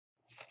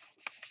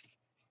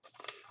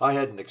I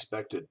hadn't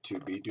expected to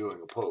be doing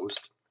a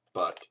post,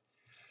 but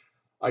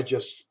I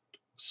just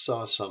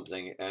saw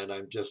something and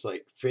I'm just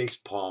like face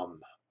palm.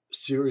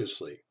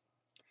 Seriously.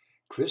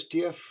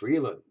 Chrystia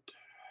Freeland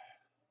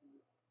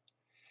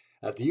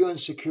at the UN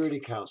Security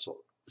Council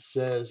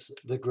says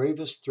the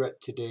gravest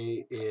threat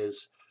today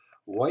is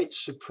white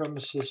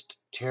supremacist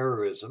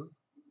terrorism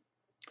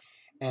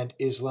and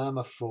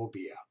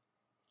Islamophobia.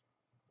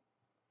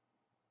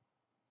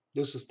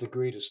 This is the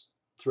greatest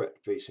threat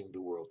facing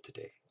the world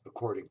today,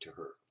 according to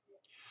her.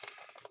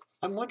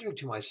 I'm wondering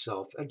to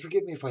myself, and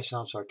forgive me if I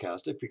sound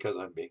sarcastic because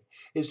I'm being,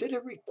 is it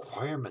a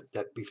requirement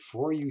that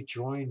before you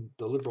join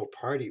the Liberal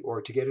Party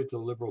or to get into the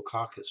Liberal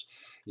caucus,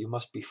 you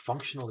must be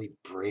functionally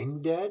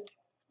brain dead?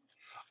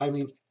 I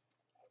mean,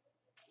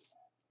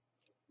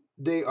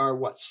 they are,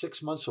 what,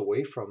 6 months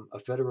away from a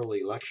federal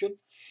election?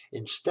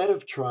 Instead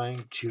of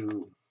trying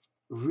to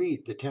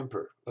read the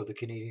temper of the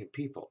Canadian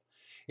people,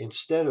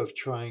 instead of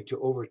trying to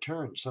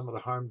overturn some of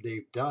the harm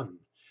they've done,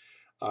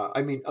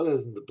 I mean, other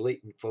than the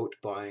blatant vote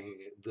buying,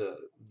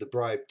 the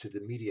bribe to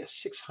the media,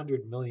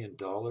 $600 million,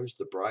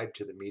 the bribe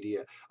to the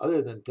media,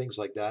 other than things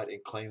like that,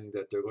 and claiming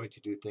that they're going to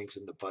do things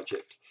in the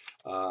budget,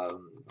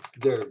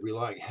 they're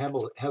relying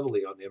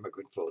heavily on the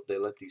immigrant vote. They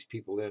let these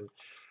people in.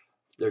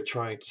 They're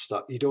trying to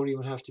stop. You don't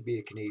even have to be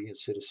a Canadian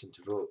citizen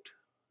to vote.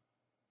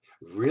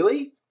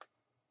 Really?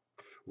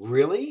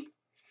 Really?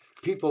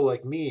 People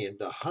like me and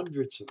the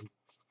hundreds of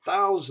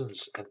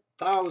thousands and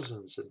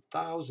thousands and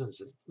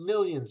thousands and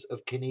millions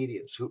of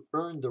Canadians who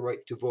earned the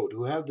right to vote,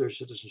 who have their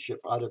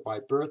citizenship either by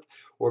birth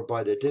or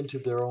by the dint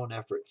of their own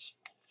efforts.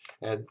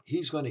 And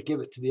he's going to give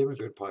it to the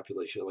immigrant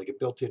population like a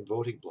built-in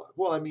voting bloc.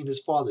 Well, I mean,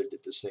 his father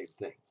did the same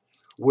thing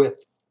with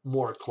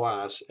more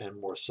class and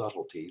more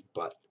subtlety,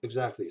 but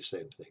exactly the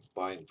same thing,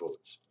 buying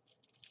votes.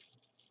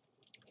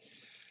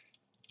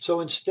 So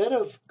instead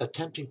of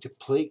attempting to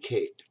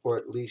placate or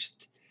at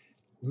least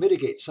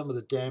mitigate some of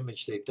the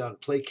damage they've done,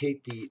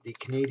 placate the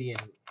Canadian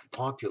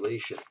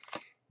population,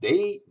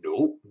 they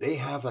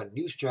have a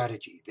new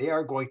strategy. They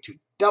are going to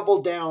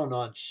double down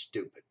on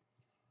stupid.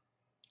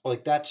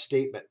 Like that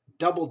statement,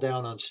 double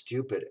down on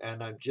stupid.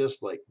 And I'm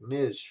just like,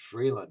 Ms.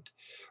 Freeland,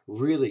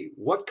 really,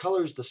 what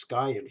color is the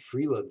sky in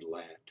Freeland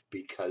land?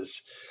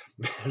 Because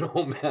man,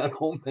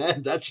 oh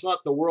man, that's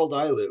not the world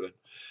I live in.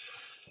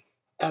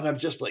 And I'm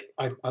just like,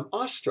 I'm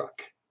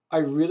awestruck. I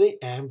really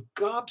am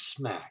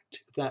gobsmacked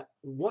that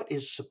what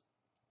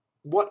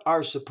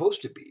are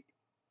supposed to be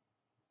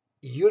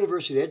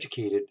university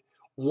educated,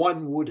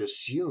 one would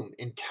assume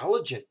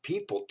intelligent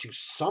people to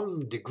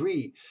some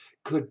degree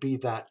could be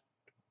that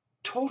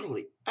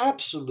totally,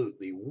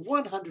 absolutely,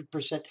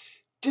 100%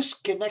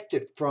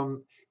 disconnected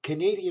from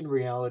Canadian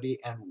reality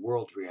and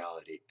world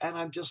reality. And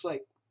I'm just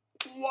like,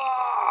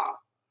 wow,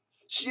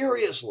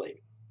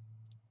 seriously.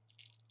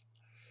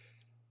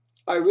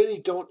 I really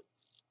don't,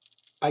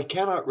 I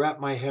cannot wrap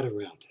my head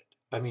around it.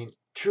 I mean,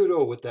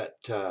 Trudeau with that,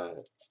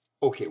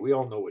 okay, we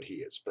all know what he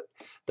is, but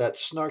that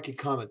snarky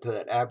comment to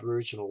that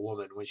Aboriginal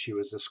woman when she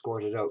was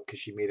escorted out because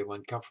she made him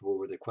uncomfortable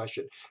with a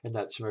question, and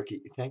that smirky,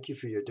 thank you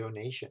for your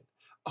donation.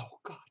 Oh,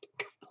 God.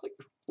 Like,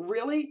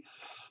 really?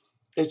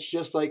 It's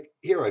just like,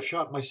 here, I've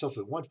shot myself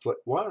in one foot.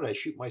 Why don't I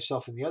shoot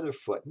myself in the other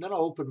foot? And then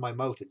I'll open my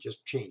mouth and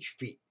just change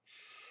feet.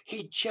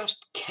 He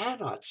just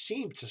cannot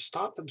seem to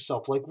stop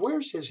himself. Like,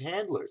 where's his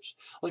handlers?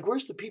 Like,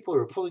 where's the people who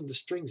are pulling the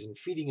strings and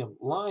feeding him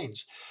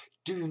lines?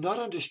 Do you not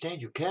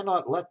understand? You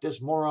cannot let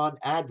this moron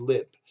ad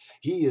lib.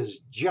 He is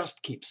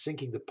just keep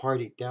sinking the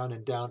party down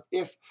and down.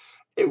 If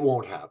it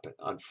won't happen,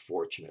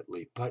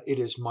 unfortunately, but it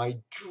is my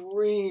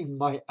dream,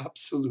 my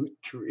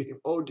absolute dream.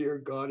 Oh, dear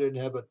God in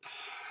heaven.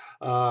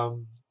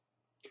 Um,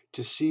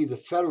 to see the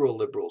federal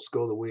Liberals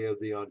go the way of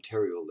the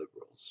Ontario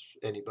Liberals.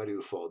 Anybody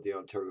who followed the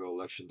Ontario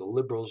election, the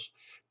Liberals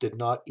did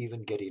not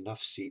even get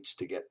enough seats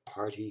to get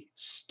party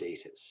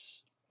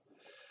status.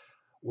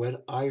 When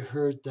I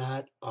heard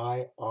that,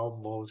 I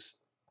almost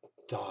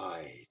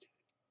died.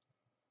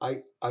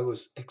 I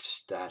was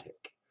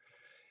ecstatic.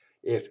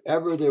 If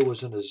ever there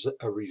was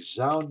a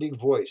resounding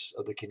voice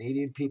of the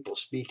Canadian people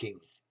speaking,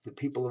 the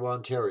people of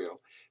Ontario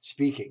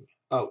speaking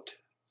out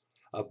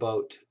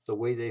about the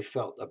way they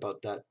felt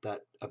about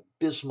that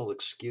abysmal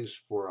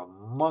excuse for a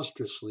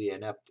monstrously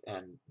inept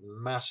and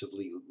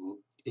massively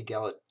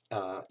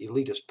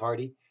elitist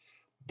party,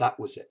 that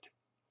was it.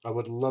 I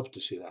would love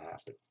to see that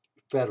happen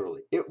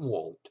federally. It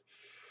won't.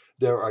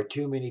 There are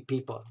too many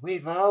people.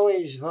 We've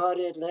always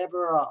voted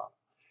Liberal.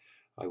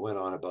 I went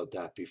on about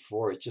that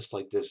before. It's just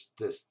like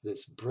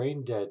this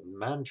brain dead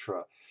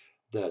mantra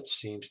that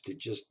seems to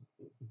just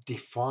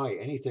defy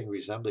anything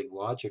resembling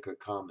logic or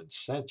common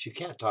sense. You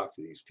can't talk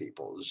to these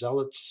people,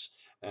 zealots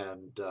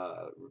and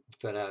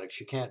fanatics.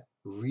 You can't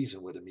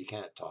reason with them. You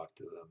can't talk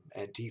to them.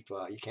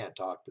 Antifa, you can't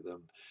talk to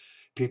them.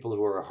 People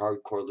who are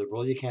hardcore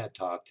liberal, you can't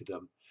talk to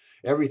them.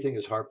 Everything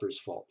is Harper's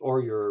fault,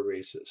 or you're a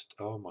racist.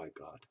 Oh my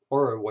God.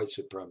 Or a white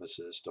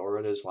supremacist, or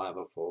an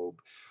Islamophobe,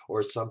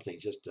 or something.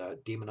 Just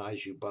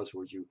demonize you,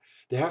 buzzword you.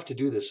 They have to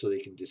do this so they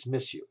can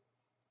dismiss you.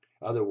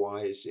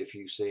 Otherwise, if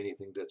you say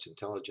anything that's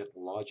intelligent,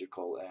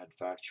 logical, and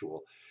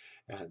factual,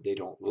 and they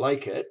don't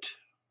like it,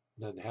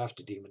 Then they have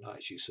to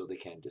demonize you so they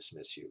can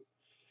dismiss you.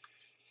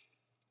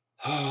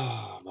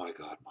 Oh, my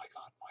God, my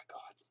God, my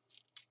God.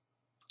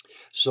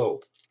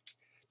 So,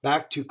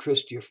 back to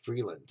Chrystia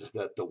Freeland,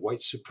 that the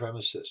white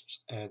supremacists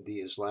and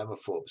the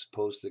Islamophobes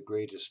pose the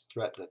greatest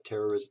threat, that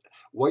terrorism,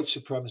 white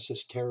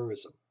supremacist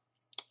terrorism.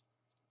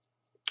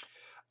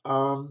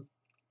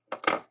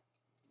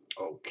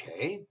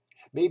 Okay,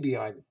 maybe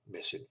I'm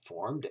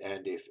misinformed,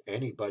 and if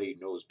anybody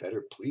knows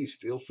better, please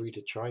feel free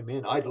to chime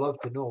in. I'd love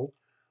to know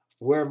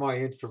where my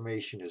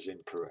information is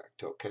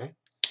incorrect, okay?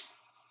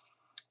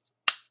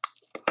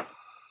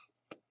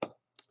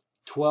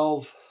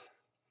 12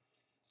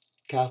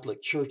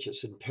 Catholic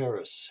churches in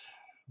Paris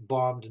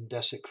bombed and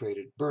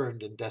desecrated,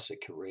 burned and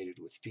desecrated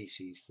with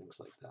feces, things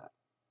like that.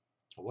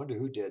 I wonder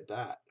who did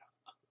that.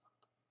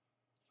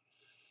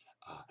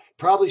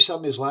 Probably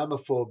some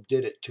Islamophobe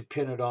did it to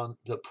pin it on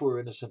the poor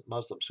innocent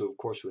Muslims, who of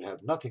course would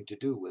have nothing to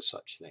do with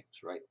such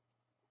things, right?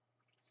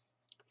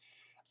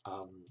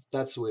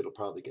 That's the way it'll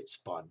probably get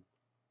spun.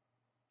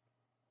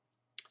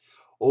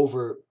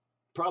 Over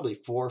probably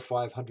 400 or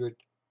 500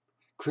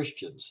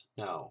 Christians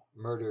now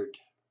murdered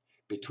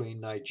between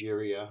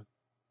Nigeria,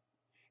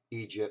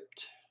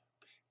 Egypt,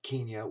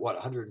 Kenya,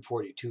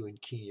 142 in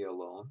Kenya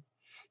alone.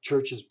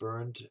 Churches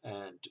burned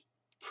and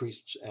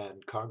priests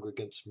and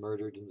congregants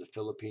murdered in the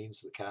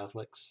Philippines, the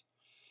Catholics,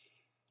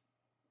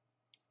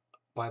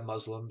 by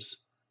Muslims.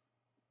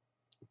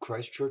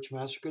 Christchurch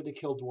massacre, they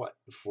killed what,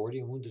 40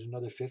 and wounded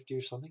another 50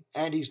 or something?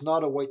 And he's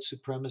not a white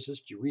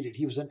supremacist. You read it,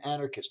 he was an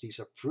anarchist. He's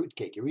a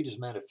fruitcake. You read his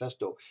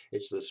manifesto,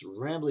 it's this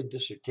rambling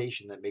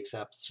dissertation that makes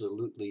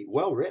absolutely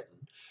well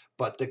written,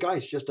 but the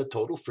guy's just a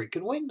total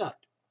freaking wingnut.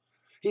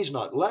 He's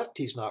not left,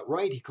 he's not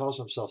right. He calls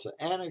himself an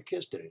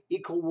anarchist and an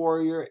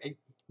eco-warrior. And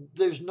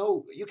there's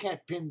no, you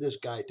can't pin this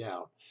guy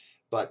down.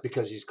 But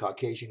because he's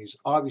Caucasian, he's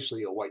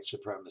obviously a white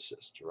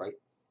supremacist, right?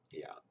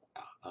 Yeah.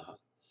 Uh-huh.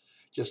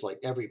 Just like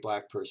every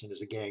black person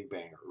is a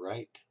gangbanger,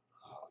 right?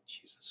 Oh,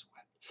 Jesus.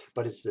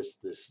 But it's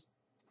this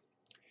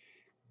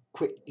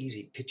quick,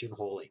 easy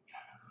pigeonholing.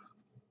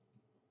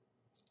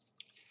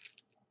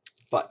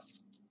 But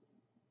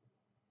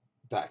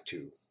back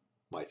to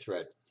my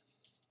thread.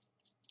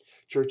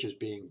 Churches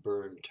being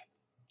burned,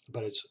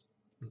 but it's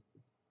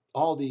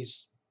all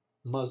these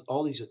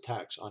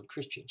attacks on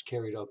Christians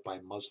carried out by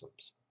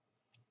Muslims.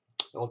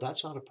 Oh,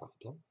 that's not a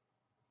problem.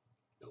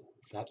 No,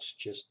 that's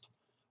just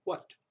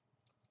what?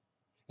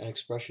 An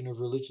expression of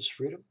religious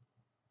freedom?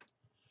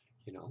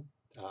 You know,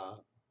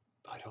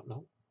 I don't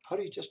know. How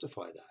do you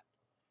justify that?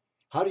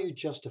 How do you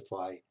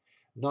justify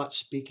not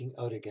speaking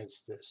out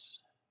against this?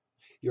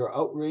 You're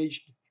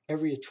outraged.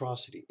 Every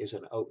atrocity is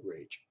an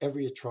outrage.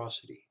 Every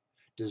atrocity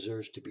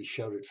deserves to be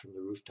shouted from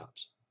the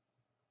rooftops.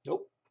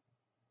 Nope.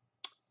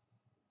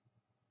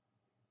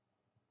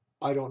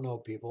 I don't know,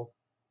 people.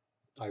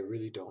 I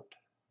really don't.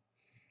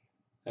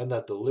 And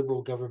that the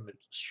liberal government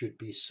should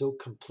be so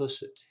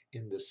complicit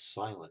in the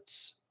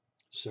silence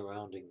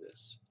surrounding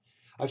this.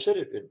 I've said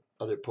it in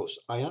other posts.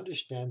 I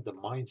understand the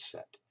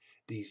mindset.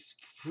 These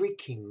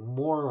freaking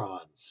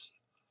morons.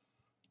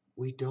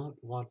 We don't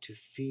want to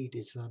feed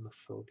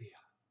Islamophobia.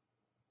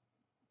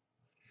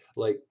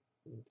 Like,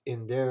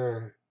 in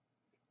their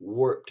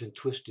warped and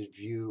twisted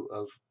view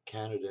of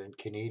Canada and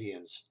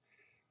Canadians,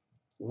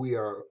 we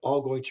are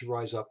all going to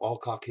rise up. All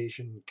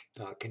Caucasian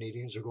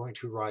Canadians are going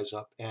to rise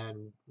up,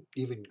 and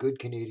even good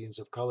Canadians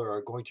of color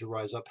are going to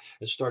rise up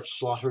and start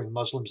slaughtering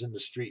Muslims in the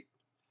street.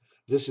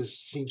 This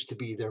seems to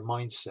be their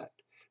mindset,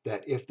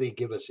 that if they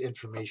give us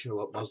information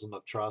about Muslim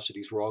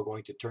atrocities, we're all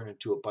going to turn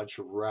into a bunch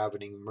of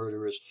ravening,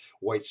 murderous,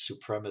 white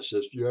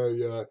supremacist,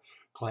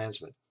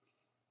 Klansmen.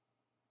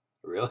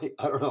 Really?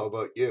 I don't know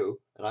about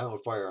you, and I own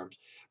firearms,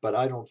 but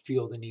I don't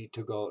feel the need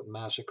to go out and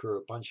massacre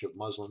a bunch of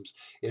Muslims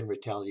in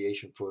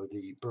retaliation for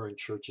the burned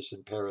churches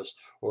in Paris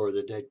or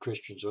the dead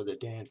Christians or the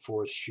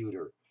Danforth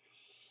shooter.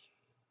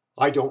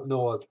 I don't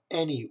know of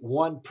any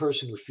one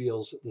person who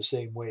feels the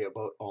same way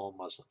about all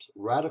Muslims.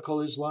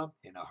 Radical Islam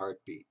in a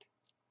heartbeat.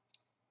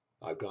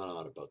 I've gone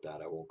on about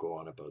that. I won't go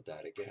on about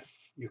that again.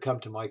 You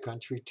come to my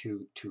country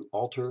to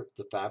alter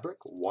the fabric.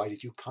 Why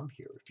did you come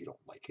here? If you don't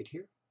like it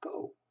here,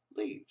 go.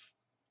 Leave.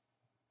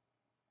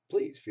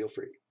 Please feel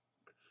free.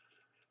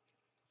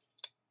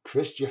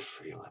 Chrystia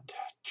Freeland,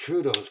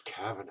 Trudeau's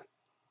cabinet.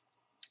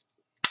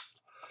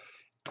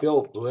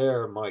 Bill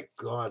Blair, my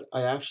God,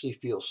 I actually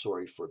feel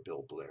sorry for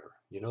Bill Blair.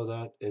 You know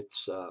that?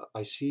 It's,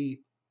 I see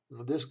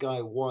this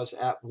guy was,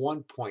 at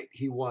one point,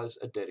 he was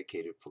a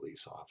dedicated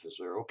police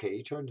officer. Okay,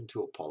 he turned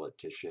into a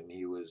politician.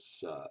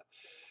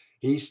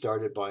 He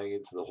started buying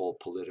into the whole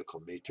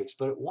political matrix,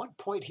 but at one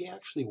point he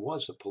actually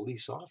was a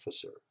police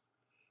officer.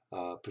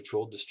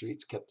 Patrolled the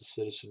streets, kept the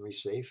citizenry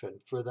safe, and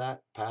for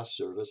that past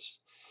service,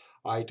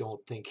 I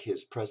don't think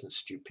his present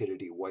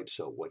stupidity wipes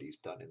out what he's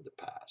done in the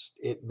past.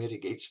 It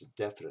mitigates it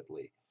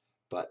definitely,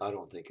 but I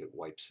don't think it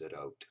wipes it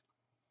out.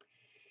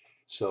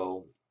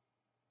 So,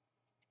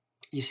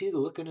 you see the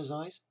look in his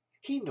eyes?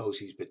 He knows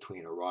he's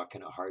between a rock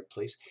and a hard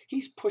place.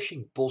 He's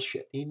pushing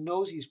bullshit. He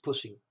knows he's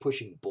pushing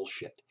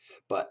bullshit.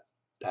 But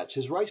that's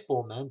his rice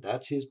bowl, man.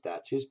 That's his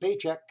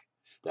paycheck.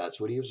 That's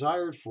what he was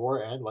hired for.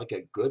 And like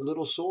a good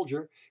little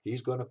soldier,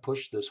 he's going to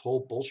push this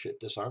whole bullshit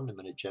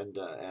disarmament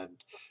agenda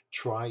and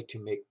try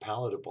to make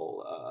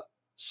palatable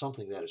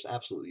something that is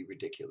absolutely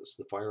ridiculous.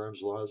 The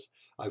firearms laws,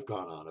 I've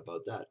gone on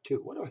about that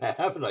too.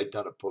 Haven't I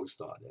done a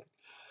post on it?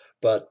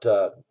 But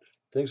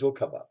things will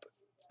come up.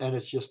 And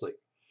it's just like,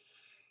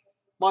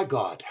 my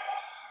God,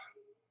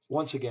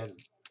 once again,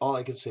 all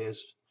I can say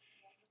is,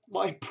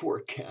 my poor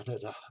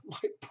Canada,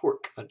 my poor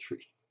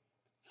country.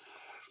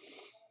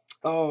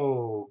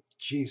 Oh,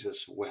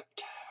 Jesus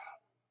wept.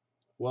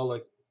 Well,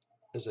 like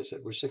as I said,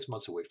 we're 6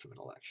 months away from an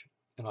election.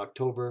 In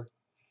October,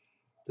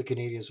 the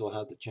Canadians will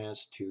have the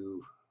chance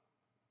to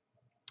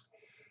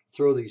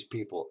throw these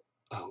people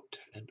out.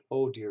 And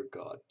oh, dear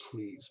God,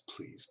 please,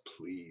 please,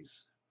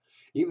 please.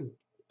 Even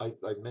I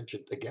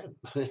mentioned again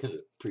in a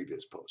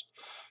previous post,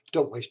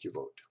 don't waste your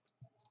vote.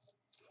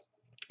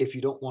 If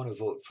you don't want to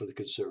vote for the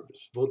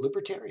Conservatives, vote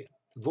Libertarian,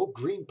 vote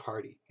Green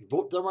Party,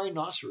 vote the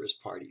Rhinoceros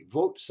Party,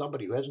 vote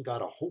somebody who hasn't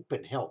got a hope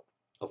in hell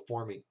of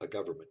forming a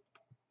government.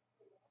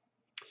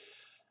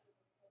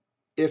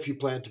 If you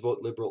plan to vote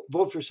Liberal,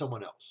 vote for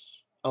someone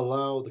else.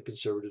 Allow the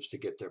Conservatives to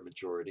get their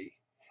majority.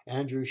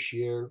 Andrew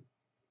Scheer,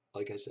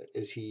 like I said,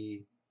 is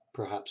he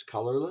perhaps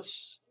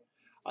colorless?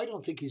 I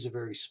don't think he's a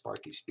very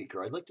sparky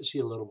speaker. I'd like to see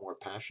a little more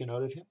passion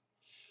out of him.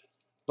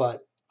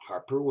 But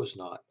Harper was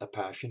not a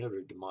passionate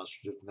or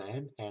demonstrative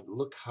man, and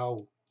look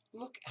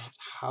at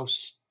how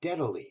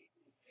steadily,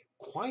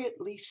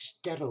 quietly,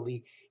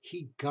 steadily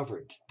he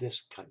governed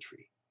this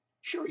country.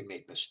 Sure, he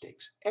made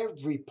mistakes.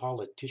 Every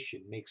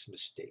politician makes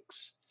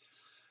mistakes.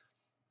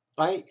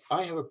 I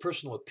have a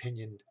personal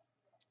opinion.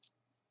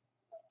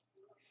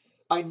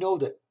 I know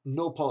that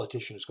no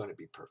politician is going to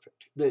be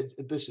perfect.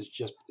 This is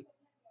just,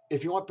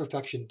 if you want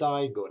perfection,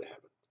 die and go to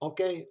heaven.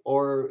 Okay?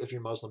 Or if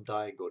you're Muslim,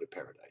 die and go to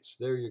paradise.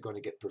 There you're going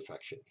to get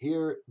perfection.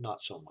 Here,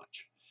 not so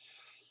much.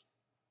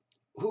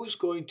 Who's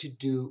going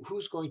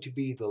to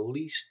be the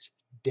least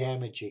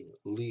damaging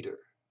leader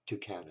to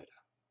Canada?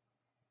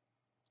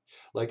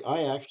 Like,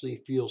 I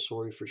actually feel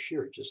sorry for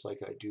Scheer, just like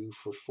I do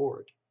for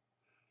Ford.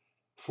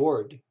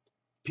 Ford,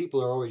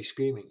 people are already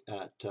screaming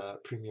at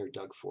Premier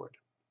Doug Ford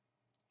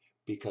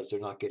because they're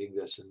not getting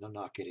this and they're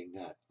not getting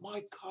that.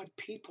 My God,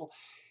 people,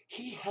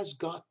 he has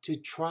got to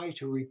try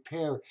to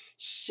repair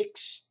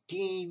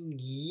 16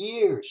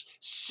 years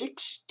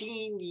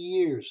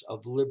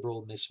of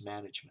Liberal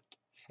mismanagement.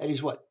 And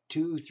he's what,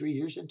 2-3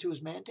 years into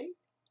his mandate?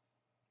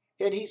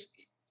 And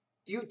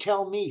you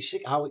tell me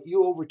how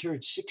you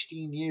overturned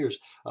 16 years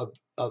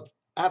of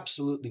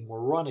absolutely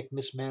moronic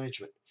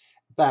mismanagement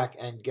back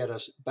and get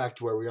us back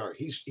to where we are.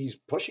 He's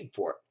pushing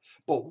for it.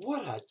 But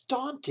what a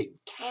daunting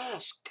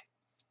task.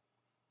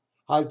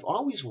 I've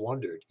always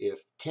wondered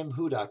if Tim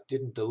Hudak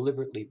didn't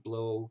deliberately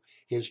blow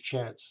his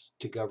chance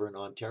to govern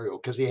Ontario,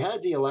 because he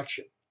had the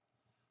election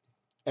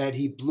and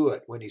he blew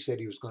it when he said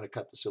he was going to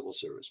cut the civil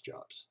service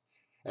jobs.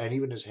 And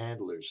even his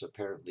handlers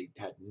apparently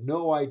had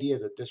no idea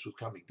that this was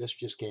coming. This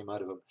just came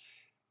out of him.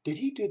 Did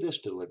he do this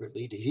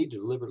deliberately? Did he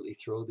deliberately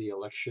throw the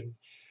election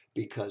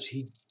because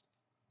he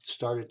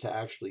started to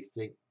actually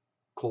think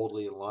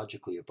coldly and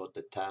logically about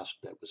the task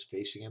that was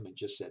facing him and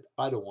just said,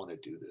 I don't want to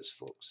do this,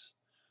 folks?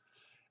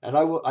 And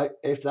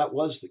if that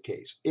was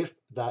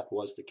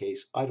the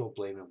case, I don't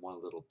blame him one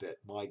little bit.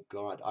 My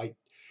God,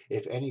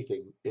 if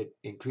anything, it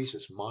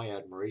increases my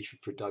admiration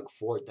for Doug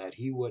Ford, that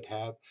he would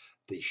have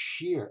the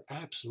sheer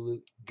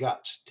absolute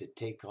guts to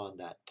take on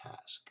that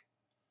task.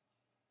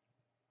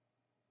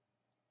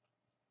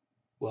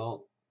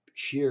 Well,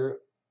 Scheer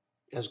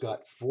has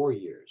got 4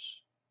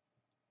 years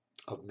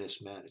of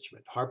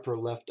mismanagement. Harper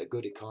left a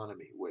good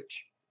economy,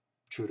 which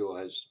Trudeau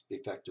has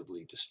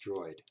effectively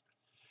destroyed.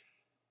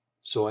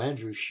 So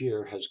Andrew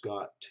Scheer has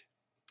got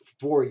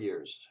 4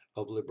 years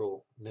of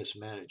Liberal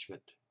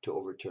mismanagement to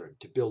overturn,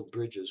 to build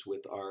bridges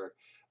with our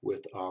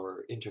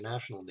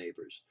international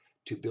neighbors,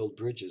 to build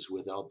bridges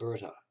with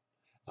Alberta,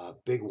 a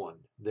big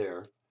one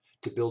there,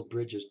 to build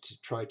bridges to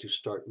try to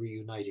start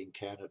reuniting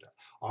Canada.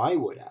 I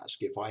would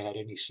ask, if I had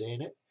any say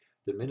in it,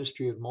 the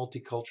Ministry of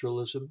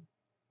Multiculturalism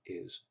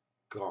is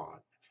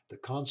gone. The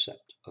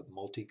concept of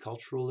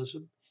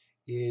multiculturalism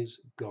is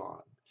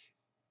gone.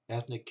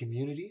 Ethnic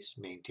communities,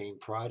 maintain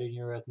pride in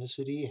your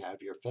ethnicity,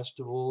 have your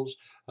festivals,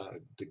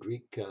 the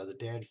Greek, the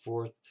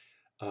Danforth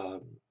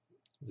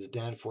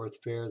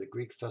Fair, the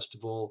Greek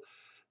Festival,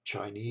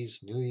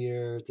 Chinese New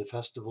Year, the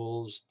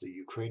festivals, the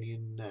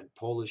Ukrainian and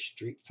Polish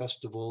street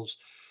festivals.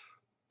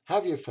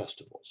 Have your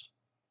festivals,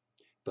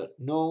 but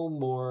no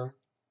more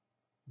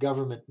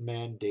government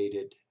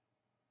mandated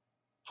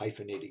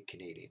hyphenated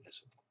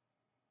Canadianism.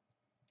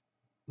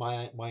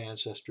 My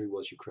ancestry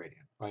was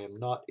Ukrainian. I am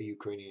not a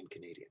Ukrainian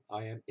Canadian.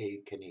 I am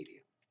a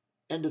Canadian.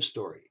 End of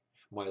story.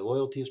 My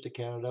loyalty is to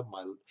Canada.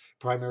 My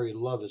primary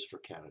love is for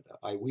Canada.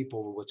 I weep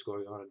over what's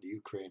going on in the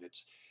Ukraine.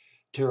 It's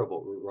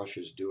terrible what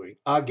Russia's doing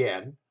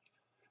again.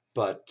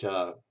 But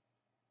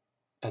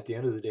at the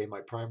end of the day, my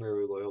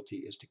primary loyalty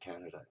is to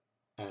Canada.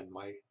 And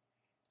my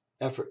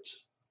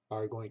efforts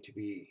are going to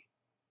be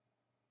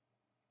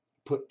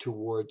put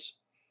towards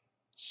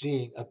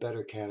seeing a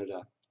better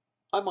Canada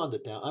I'm on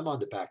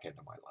the back end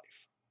of my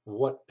life.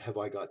 What have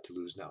I got to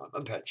lose now?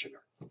 I'm a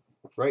pensioner,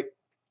 right?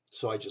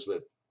 So I just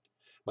live.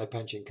 My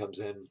pension comes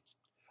in.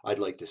 I'd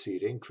like to see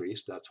it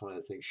increase. That's one of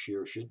the things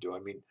Shearer should do. I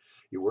mean,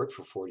 you worked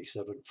for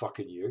 47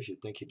 fucking years.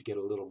 You'd think you'd get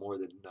a little more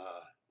than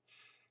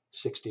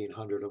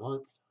 1,600 a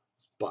month.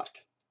 But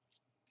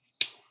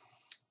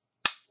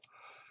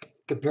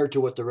compared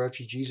to what the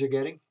refugees are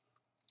getting,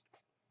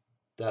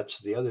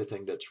 that's the other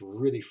thing that's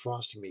really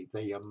frosting me.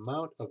 The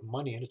amount of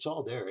money, and it's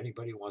all there.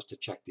 Anybody who wants to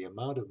check the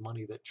amount of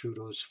money that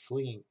Trudeau's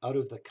fleeing out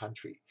of the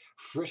country,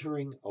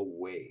 frittering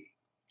away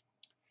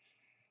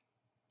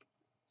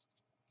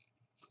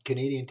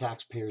Canadian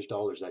taxpayers'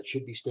 dollars that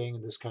should be staying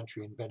in this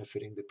country and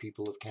benefiting the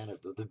people of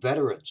Canada. The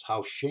veterans,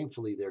 how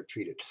shamefully they're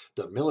treated.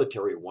 The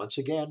military, once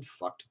again,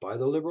 fucked by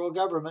the Liberal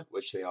government,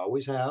 which they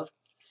always have.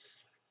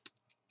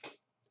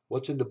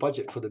 What's in the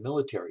budget for the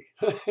military?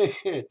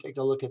 Take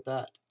a look at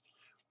that.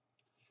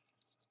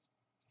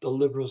 The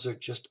Liberals are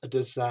just a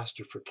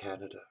disaster for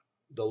Canada.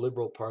 The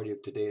Liberal Party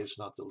of today is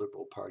not the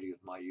Liberal Party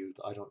of my youth.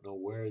 I don't know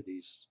where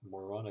these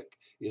moronic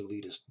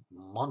elitist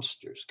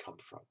monsters come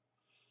from.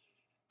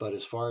 But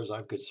as far as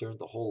I'm concerned,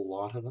 the whole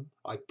lot of them,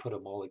 I'd put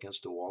them all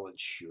against a wall and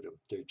shoot them.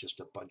 They're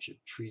just a bunch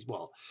of trees.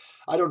 Well,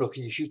 I don't know.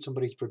 Can you shoot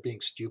somebody for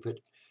being stupid?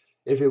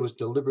 If it was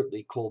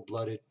deliberately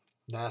cold-blooded,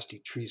 nasty,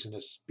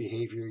 treasonous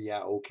behavior, yeah,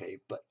 okay.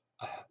 But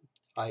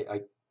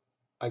I,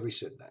 I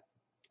rescind that.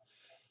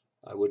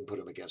 I wouldn't put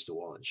them against a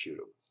wall and shoot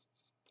them.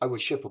 I would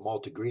ship them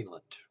all to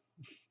Greenland.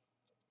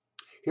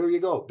 Here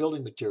you go,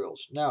 building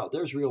materials. Now,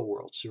 there's real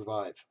world.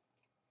 Survive.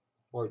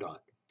 Or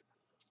not.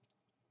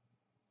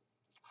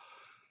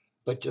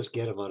 But just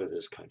get them out of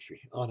this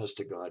country. Honest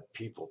to God,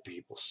 people.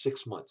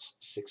 6 months.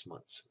 6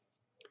 months.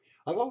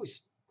 I've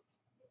always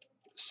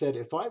said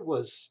if I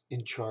was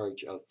in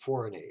charge of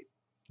foreign aid,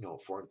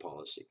 foreign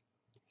policy,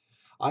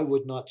 I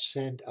would not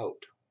send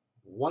out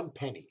 1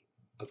 penny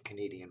of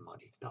Canadian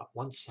money, not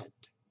 1 cent.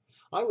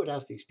 I would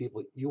ask these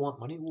people, you want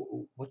money?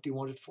 What do you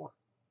want it for?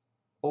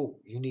 Oh,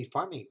 you need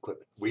farming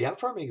equipment. We have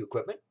farming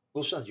equipment.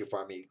 We'll send you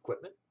farming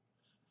equipment.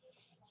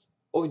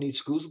 Oh, you need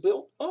schools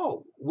built?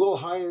 Oh, we'll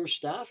hire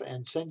staff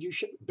and send you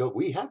ship.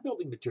 We have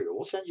building material.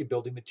 We'll send you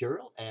building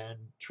material and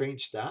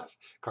trained staff,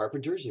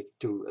 carpenters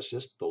to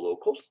assist the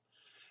locals,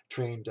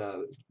 trained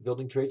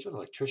building tradesmen,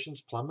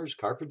 electricians, plumbers,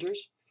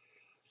 carpenters.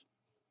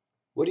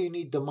 What do you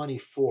need the money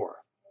for?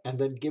 And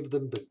then give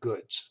them the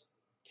goods.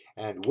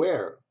 And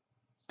where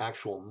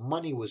actual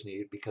money was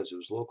needed because it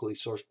was locally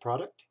sourced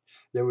product,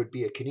 there would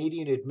be a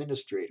Canadian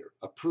administrator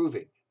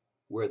approving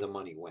where the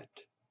money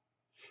went.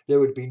 There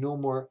would be no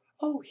more,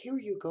 oh, here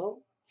you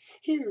go.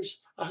 Here's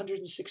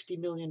 $160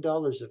 million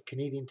of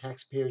Canadian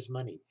taxpayers'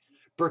 money.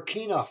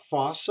 Burkina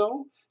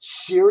Faso?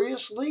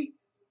 Seriously?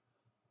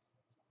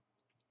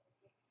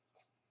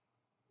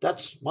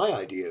 That's my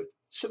idea.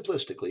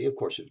 Simplistically, of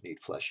course, it would need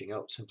fleshing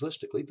out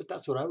simplistically, but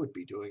that's what I would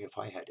be doing if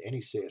I had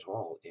any say at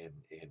all in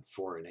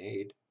foreign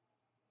aid.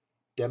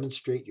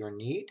 Demonstrate your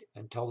need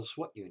and tell us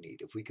what you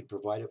need. If we can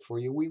provide it for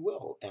you, we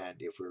will. And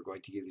if we're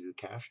going to give you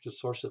the cash to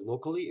source it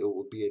locally, it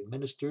will be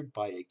administered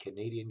by a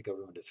Canadian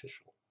government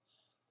official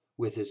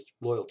with his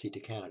loyalty to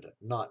Canada,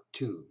 not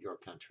to your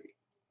country.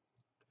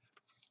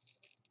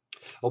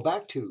 Oh,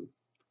 back to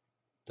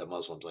the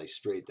Muslims. I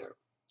strayed there.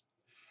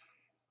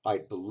 I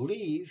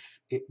believe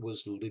it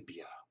was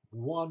Libya.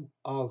 One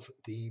of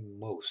the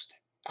most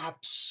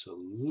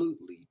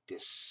absolutely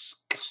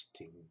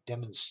disgusting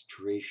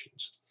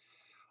demonstrations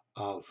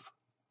of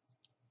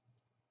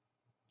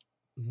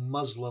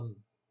Muslim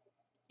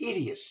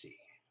idiocy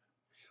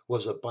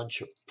was a bunch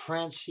of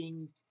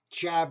prancing,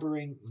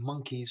 jabbering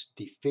monkeys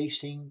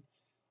defacing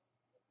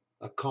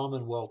a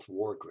Commonwealth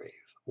war grave,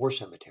 war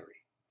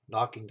cemetery,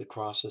 knocking the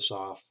crosses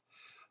off,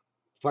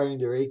 firing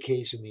their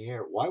AKs in the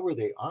air. Why were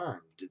they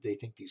armed? Did they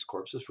think these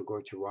corpses were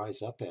going to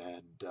rise up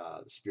and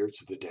the spirits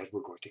of the dead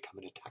were going to come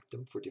and attack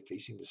them for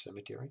defacing the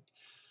cemetery?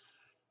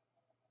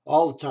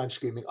 All the time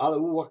screaming,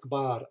 Allahu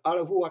Akbar,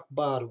 Allahu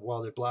Akbar,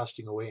 while they're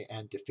blasting away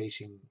and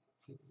defacing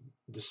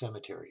the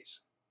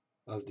cemeteries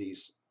of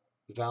these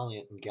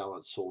valiant and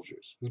gallant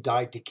soldiers who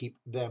died to keep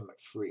them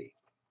free.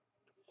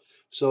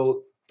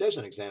 So there's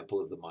an example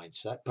of the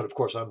mindset. But of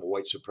course, I'm a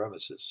white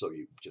supremacist, so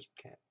you just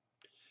can't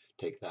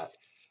take that.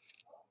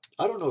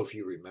 I don't know if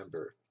you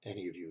remember,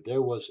 any of you,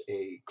 there was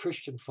a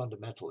Christian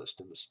fundamentalist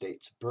in the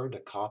States burned a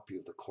copy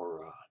of the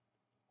Quran.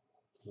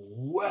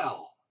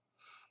 Well,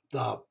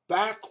 the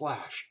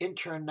backlash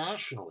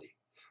internationally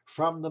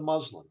from the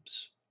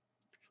Muslims,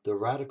 the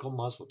radical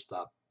Muslims,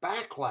 the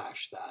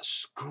backlash, the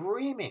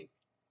screaming.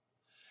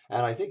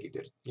 And I think he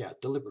did,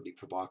 deliberately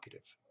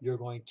provocative. You're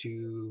going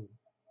to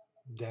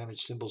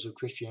damage symbols of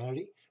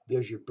Christianity?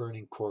 There's your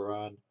burning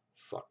Quran.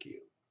 Fuck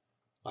you.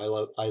 I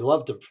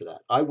loved him for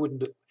that. I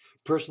wouldn't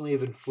personally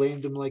have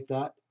inflamed him like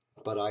that,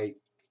 but I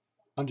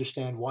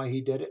understand why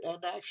he did it,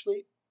 and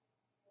actually,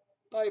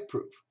 I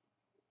approve.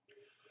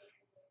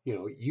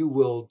 You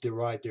will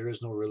deride, there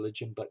is no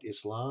religion but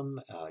Islam.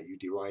 You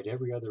deride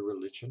every other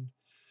religion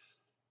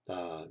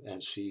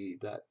and see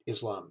that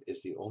Islam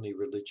is the only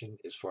religion,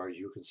 as far as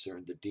you're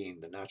concerned, the deen,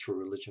 the natural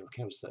religion of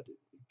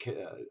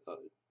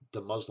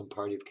the Muslim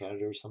Party of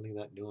Canada or something,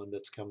 that new one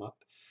that's come up.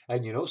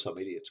 And you know some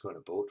idiot's going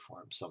to vote for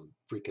him, some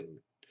freaking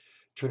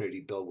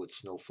Trinity Bellwood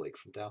snowflake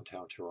from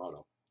downtown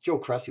Toronto. Joe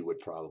Cressy would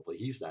probably.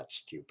 He's that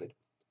stupid.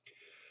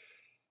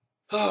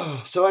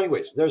 So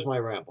anyways, there's my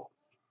ramble.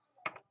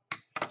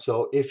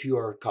 So if you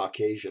are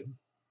Caucasian,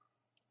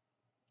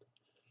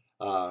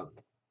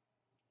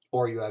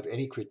 or you have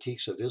any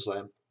critiques of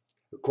Islam,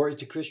 according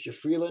to Christian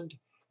Freeland,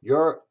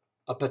 you're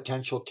a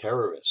potential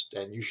terrorist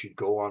and you should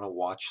go on a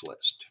watch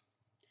list.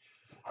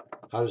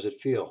 How does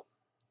it feel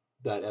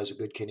that as a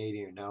good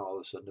Canadian, you're now all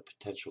of a sudden a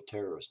potential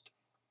terrorist?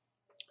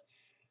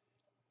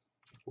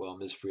 Well,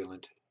 Ms.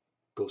 Freeland,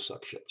 go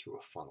suck shit through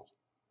a funnel,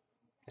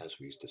 as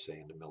we used to say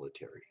in the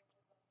military.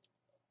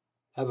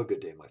 Have a good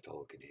day, my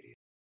fellow Canadians.